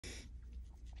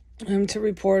To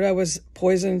report I was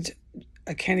poisoned.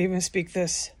 I can't even speak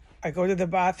this. I go to the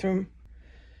bathroom.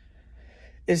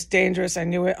 It's dangerous. I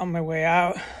knew it on my way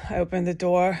out. I opened the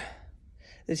door.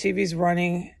 The TV's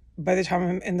running. By the time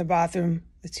I'm in the bathroom,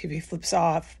 the TV flips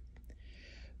off.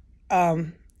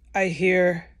 I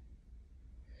hear,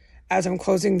 as I'm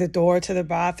closing the door to the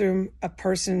bathroom, a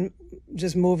person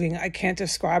just moving. I can't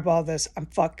describe all this. I'm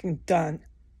fucking done.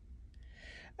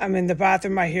 I'm in the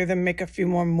bathroom. I hear them make a few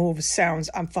more moves,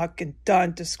 sounds. I'm fucking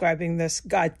done describing this.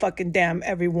 God fucking damn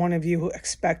every one of you who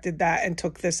expected that and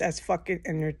took this as fucking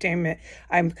entertainment.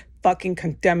 I'm fucking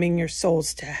condemning your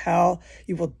souls to hell.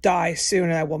 You will die soon,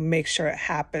 and I will make sure it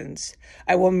happens.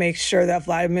 I will make sure that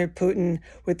Vladimir Putin,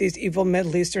 with these evil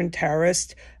Middle Eastern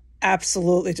terrorists,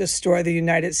 absolutely destroy the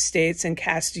United States and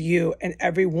cast you and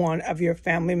every one of your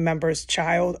family members,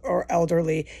 child or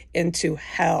elderly, into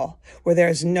hell, where there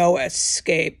is no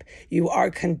escape. You are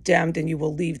condemned and you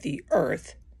will leave the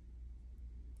earth.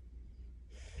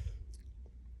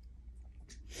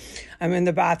 I'm in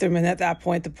the bathroom, and at that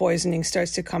point, the poisoning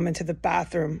starts to come into the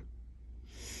bathroom.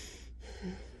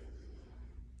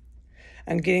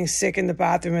 I'm getting sick in the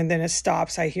bathroom, and then it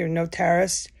stops. I hear no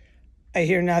terrorists. I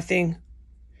hear nothing.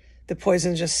 The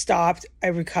poison just stopped. I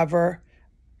recover.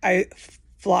 I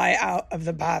fly out of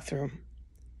the bathroom.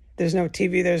 There's no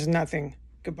TV. There's nothing.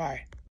 Goodbye.